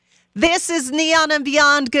This is Neon and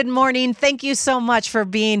Beyond. Good morning. Thank you so much for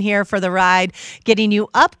being here for the ride, getting you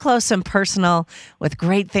up close and personal with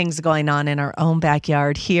great things going on in our own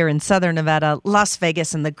backyard here in Southern Nevada, Las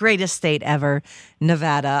Vegas, and the greatest state ever,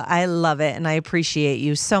 Nevada. I love it, and I appreciate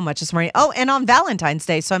you so much this morning. Oh, and on Valentine's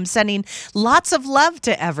Day, so I'm sending lots of love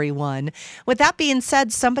to everyone. With that being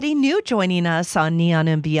said, somebody new joining us on Neon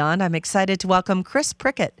and Beyond. I'm excited to welcome Chris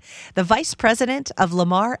Prickett, the Vice President of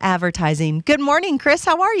Lamar Advertising. Good morning, Chris.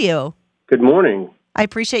 How are you? Good morning. I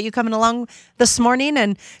appreciate you coming along this morning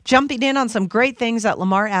and jumping in on some great things that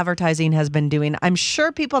Lamar Advertising has been doing. I'm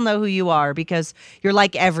sure people know who you are because you're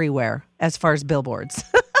like everywhere as far as billboards.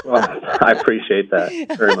 Well, I appreciate that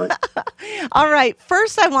very much. All right.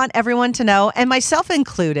 First, I want everyone to know, and myself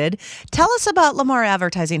included, tell us about Lamar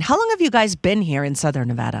Advertising. How long have you guys been here in Southern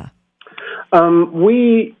Nevada?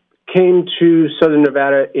 We came to Southern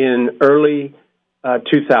Nevada in early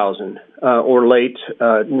 2000 or late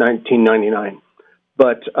 1999.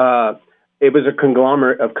 But it was a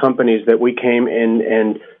conglomerate of companies that we came in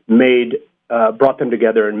and made, brought them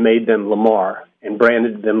together and made them Lamar and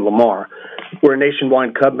branded them Lamar. We're a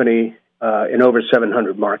nationwide company in over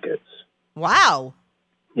 700 markets. Wow.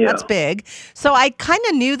 Yeah. That's big. So I kind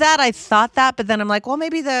of knew that. I thought that, but then I'm like, well,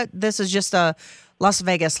 maybe this is just a Las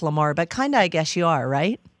Vegas Lamar, but kind of I guess you are,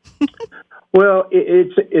 right? Well,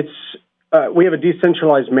 we have a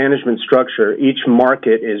decentralized management structure. Each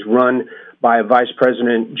market is run by a vice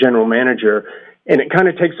president, general manager, and it kind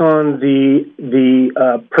of takes on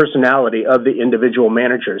the personality of the individual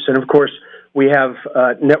managers. And of course, we have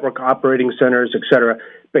network operating centers, et cetera,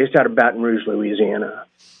 based out of Baton Rouge, Louisiana.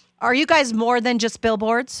 Are you guys more than just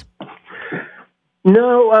billboards?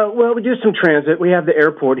 No, well, we do some transit. We have the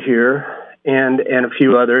airport here and a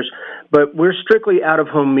few others, but we're strictly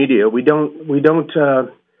out-of-home media. We don't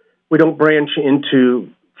branch into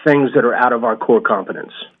things that are out of our core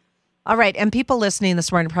competence. All right. And people listening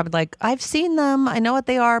this morning are probably like, I've seen them. I know what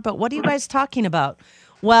they are, but what are you guys talking about?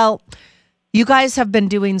 Well, you guys have been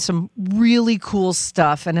doing some really cool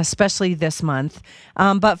stuff, and especially this month.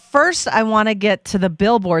 But first, I want to get to the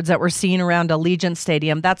billboards that we're seeing around Allegiant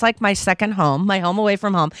Stadium. That's like my second home, my home away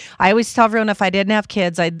from home. I always tell everyone if I didn't have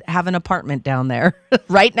kids, I'd have an apartment down there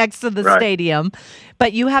right next to the stadium.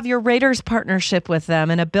 But you have your Raiders partnership with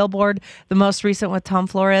them and a billboard, the most recent with Tom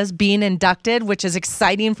Flores, being inducted, which is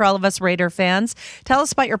exciting for all of us Raider fans. Tell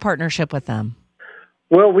us about your partnership with them.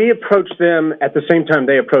 Well, we approached them at the same time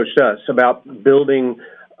they approached us about building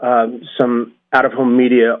some out-of-home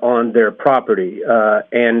media on their property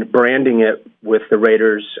and branding it with the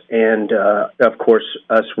Raiders and, of course,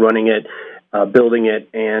 us running it, building it,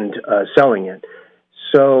 and selling it.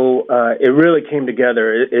 So it really came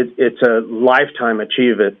together. It's a lifetime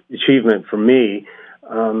achievement for me,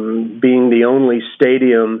 being the only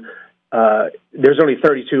stadium. There's only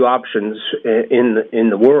 32 options in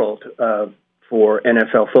the world for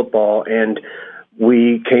NFL football, and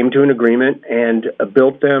we came to an agreement and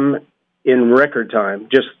built them in record time,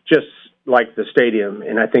 just like the stadium,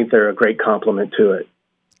 and I think they're a great complement to it.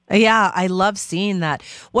 Yeah, I love seeing that.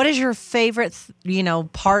 What is your favorite,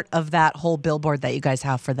 part of that whole billboard that you guys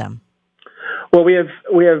have for them? Well, we have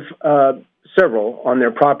several on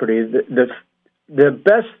their property. The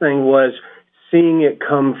best thing was seeing it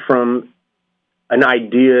come from an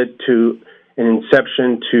idea to an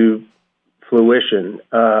inception to fruition,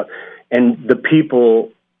 and the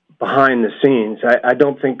people behind the scenes. I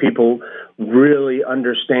don't think people really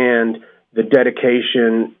understand the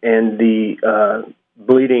dedication and the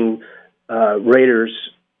bleeding Raiders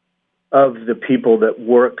of the people that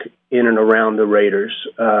work in and around the Raiders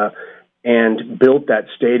and built that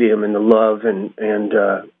stadium and the love and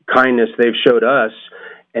kindness they've showed us.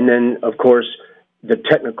 And then, of course, the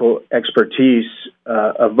technical expertise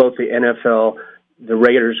of both the NFL, the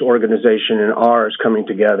Raiders organization, and ours coming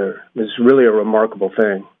together. It's really a remarkable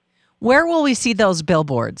thing. Where will we see those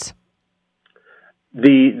billboards?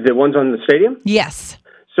 The ones on the stadium? Yes.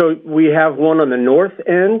 So we have one on the north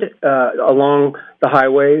end along the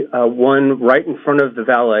highway, one right in front of the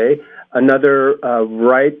valet, another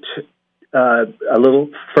right a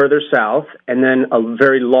little further south, and then a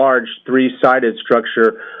very large three-sided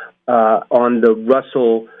structure on the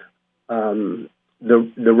Russell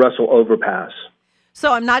the Russell overpass.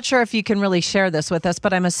 So I'm not sure if you can really share this with us,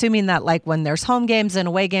 but I'm assuming that like when there's home games and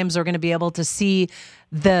away games, we're going to be able to see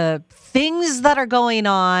the things that are going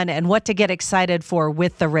on and what to get excited for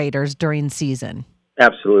with the Raiders during season.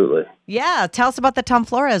 Absolutely. Yeah. Tell us about the Tom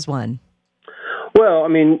Flores one. Well, I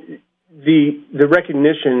mean, the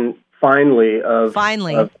recognition finally. That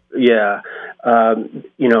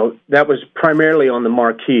was primarily on the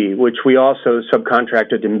marquee, which we also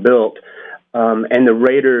subcontracted and built. and the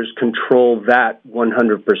Raiders control that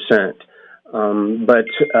 100%. But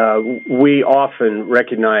we often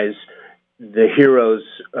recognize the heroes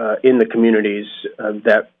in the communities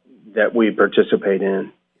that we participate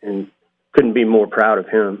in, and couldn't be more proud of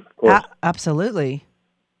him, of course. Absolutely.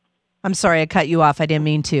 I'm sorry I cut you off. I didn't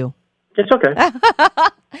mean to. It's okay.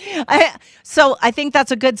 So I think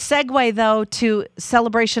that's a good segue, though, to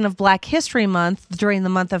celebration of Black History Month. During the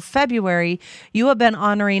month of February, you have been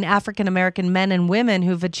honoring African-American men and women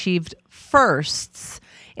who've achieved firsts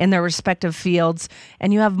in their respective fields,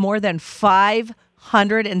 and you have more than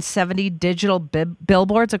 570 digital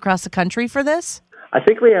billboards across the country for this? I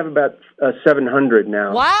think we have about 700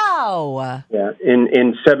 now. Wow. Yeah,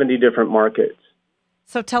 in 70 different markets.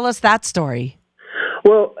 So tell us that story.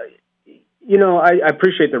 Well, I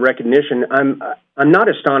appreciate the recognition. I'm not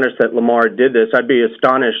astonished that Lamar did this. I'd be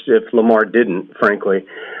astonished if Lamar didn't, frankly.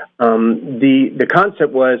 The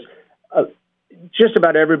concept was just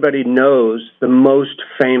about everybody knows the most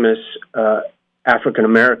famous African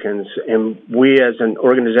Americans, and we as an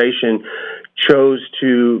organization chose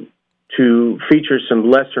to feature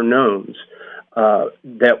some lesser knowns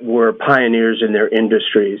that were pioneers in their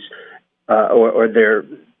industries or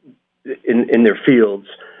in their fields,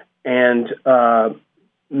 and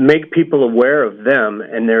make people aware of them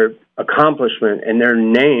and their accomplishment and their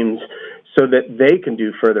names, so that they can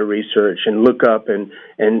do further research and look up and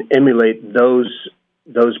emulate those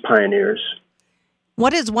pioneers.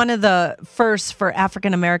 What is one of the firsts for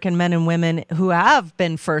African-American men and women who have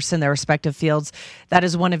been first in their respective fields that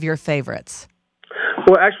is one of your favorites?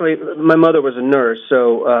 Well, actually, my mother was a nurse,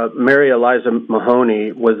 so Mary Eliza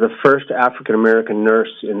Mahoney was the first African-American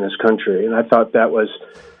nurse in this country, and I thought that was...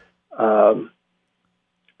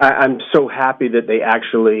 I'm so happy that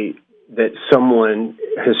that someone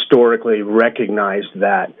historically recognized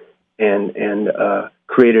that and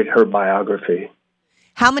created her biography.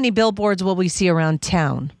 How many billboards will we see around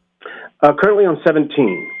town? Currently on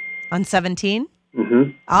 17. On 17?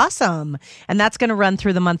 Mm-hmm. Awesome. And that's going to run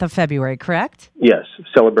through the month of February, correct? Yes,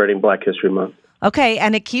 celebrating Black History Month. Okay,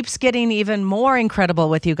 and it keeps getting even more incredible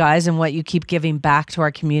with you guys and what you keep giving back to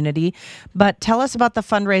our community. But tell us about the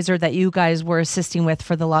fundraiser that you guys were assisting with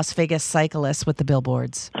for the Las Vegas cyclists with the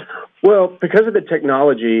billboards. Well, because of the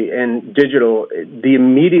technology and digital, the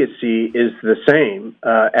immediacy is the same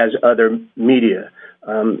as other media,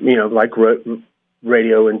 like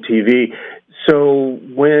radio and TV. So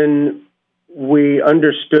when we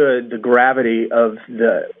understood the gravity of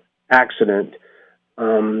the accident,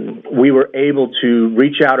 we were able to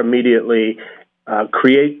reach out immediately,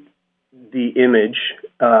 create the image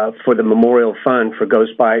for the Memorial Fund for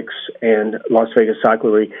Ghost Bikes and Las Vegas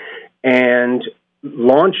Cyclery, and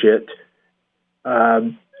launch it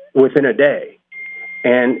within a day.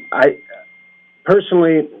 And I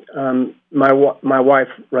personally, my wife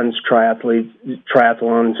runs triathlons,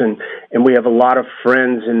 and we have a lot of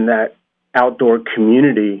friends in that outdoor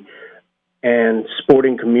community and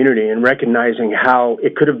sporting community, and recognizing how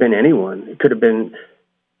it could have been anyone. It could have been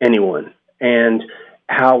anyone, and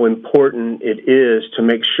how important it is to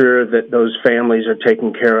make sure that those families are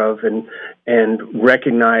taken care of, and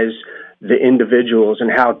recognize the individuals and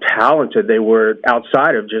how talented they were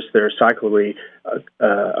outside of just their cyclery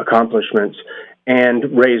accomplishments,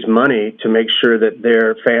 and raise money to make sure that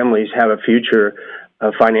their families have a future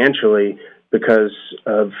financially because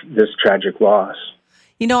of this tragic loss.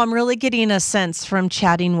 I'm really getting a sense from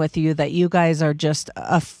chatting with you that you guys are just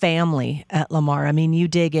a family at Lamar. I mean, you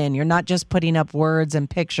dig in. You're not just putting up words and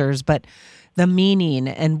pictures, but the meaning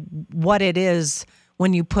and what it is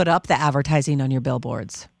when you put up the advertising on your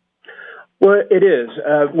billboards. Well, it is.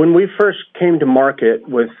 When we first came to market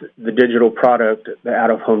with the digital product, the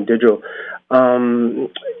out-of-home digital,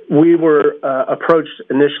 we were approached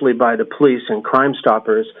initially by the police and Crime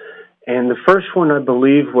Stoppers, and the first one, I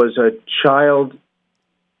believe, was a child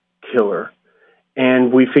killer,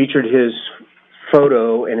 and we featured his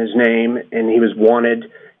photo and his name, and he was wanted,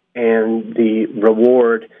 and the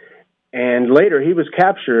reward. And later he was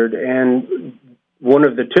captured, and one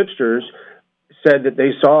of the tipsters said that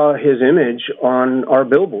they saw his image on our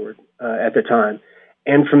billboard at the time.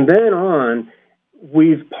 And from then on,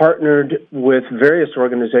 we've partnered with various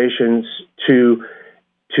organizations to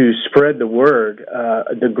spread the word.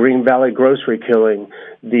 The Green Valley grocery killing,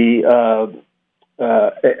 the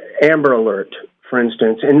Amber Alert, for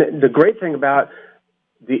instance. And the great thing about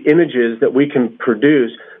the images that we can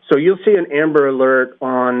produce, so you'll see an Amber Alert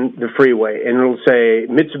on the freeway, and it'll say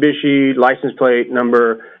Mitsubishi license plate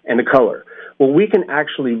number and the color. Well, we can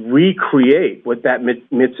actually recreate what that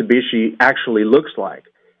Mitsubishi actually looks like,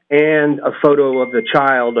 and a photo of the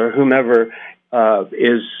child or whomever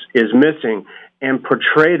is missing, and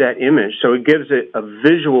portray that image so it gives it a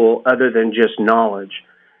visual other than just knowledge.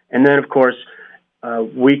 And then, of course,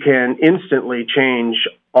 we can instantly change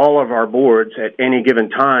all of our boards at any given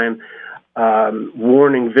time,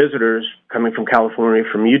 warning visitors coming from California,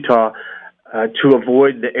 from Utah, to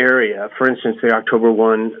avoid the area. For instance, the October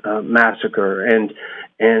 1 massacre,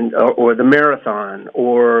 or the marathon,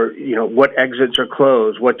 or what exits are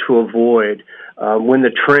closed, what to avoid. When the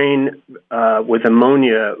train with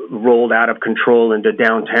ammonia rolled out of control into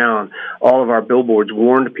downtown, all of our billboards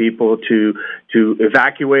warned people to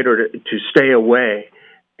evacuate or to stay away.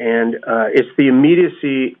 And it's the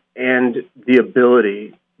immediacy and the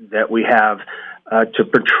ability that we have to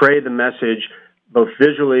portray the message both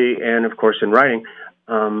visually and, of course, in writing,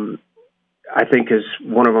 I think is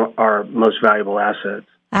one of our most valuable assets.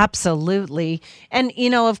 Absolutely. And,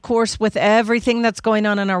 of course, with everything that's going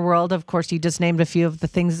on in our world, of course, you just named a few of the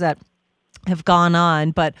things that have gone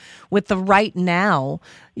on. But with the right now,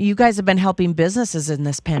 you guys have been helping businesses in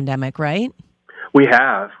this pandemic, right? We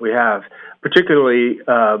have, particularly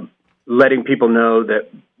letting people know that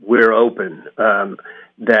we're open,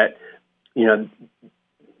 that,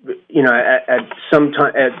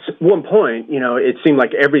 at one point, it seemed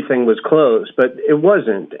like everything was closed, but it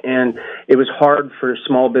wasn't. And it was hard for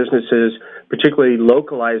small businesses, particularly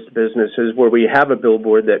localized businesses, where we have a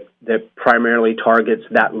billboard that primarily targets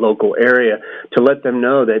that local area, to let them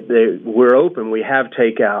know that we're open, we have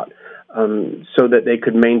takeout, so that they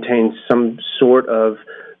could maintain some sort of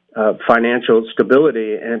financial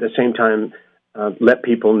stability, and at the same time let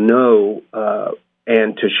people know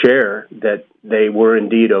and to share that they were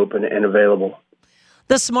indeed open and available.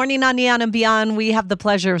 This morning on Neon and Beyond, we have the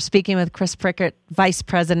pleasure of speaking with Chris Prickett, Vice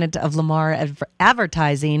President of Lamar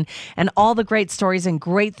Advertising, and all the great stories and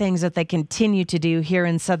great things that they continue to do here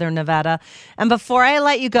in Southern Nevada. And before I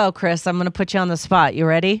let you go, Chris, I'm going to put you on the spot. You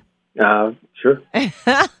ready? Sure.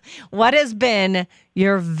 What has been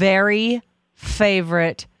your very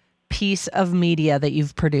favorite piece of media that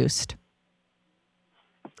you've produced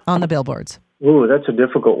on the billboards? Ooh, that's a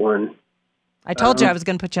difficult one. I told you I was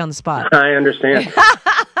going to put you on the spot. I understand.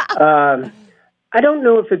 I don't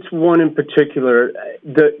know if it's one in particular.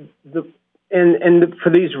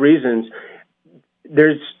 For these reasons,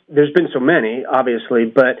 there's been so many, obviously,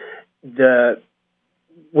 but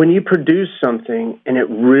when you produce something and it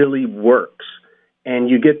really works, and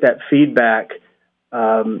you get that feedback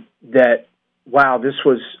that, wow, this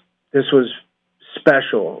was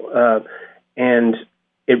special, and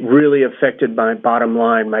it really affected my bottom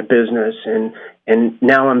line, my business, and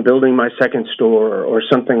now I'm building my second store or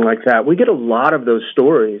something like that. We get a lot of those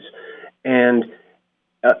stories, and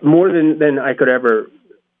more than I could ever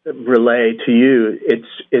relay to you.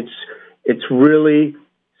 It's really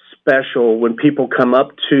special when people come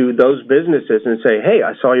up to those businesses and say, "Hey,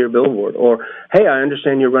 I saw your billboard," or "Hey, I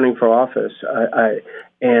understand you're running for office,"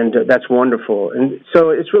 and that's wonderful. And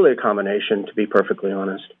so it's really a combination, to be perfectly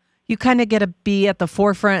honest. You kind of get to be at the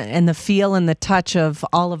forefront and the feel and the touch of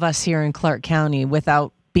all of us here in Clark County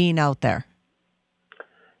without being out there.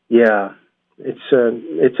 Yeah, it's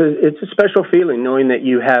a special feeling knowing that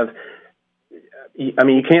you have. I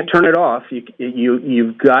mean, you can't turn it off.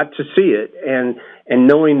 You've got to see it, and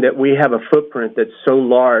knowing that we have a footprint that's so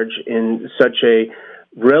large in such a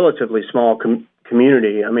relatively small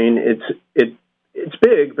community. I mean, it's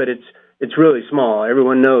big, but it's really small.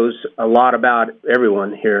 Everyone knows a lot about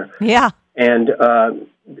everyone here. Yeah. And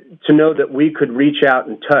to know that we could reach out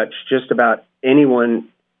and touch just about anyone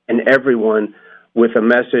and everyone with a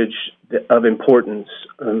message of importance,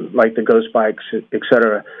 like the ghost bikes, et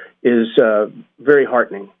cetera, is very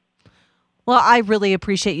heartening. Well, I really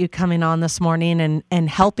appreciate you coming on this morning and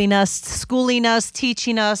helping us, schooling us,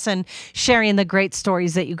 teaching us, and sharing the great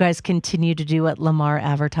stories that you guys continue to do at Lamar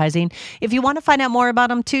Advertising. If you want to find out more about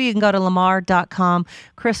them, too, you can go to lamar.com.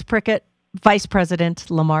 Chris Prickett, Vice President,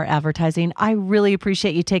 Lamar Advertising. I really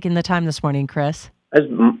appreciate you taking the time this morning, Chris. It's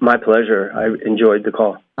my pleasure. I enjoyed the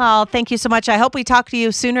call. Oh, thank you so much. I hope we talk to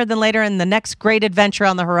you sooner than later in the next great adventure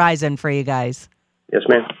on the horizon for you guys. Yes,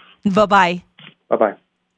 ma'am. Bye-bye. Bye-bye.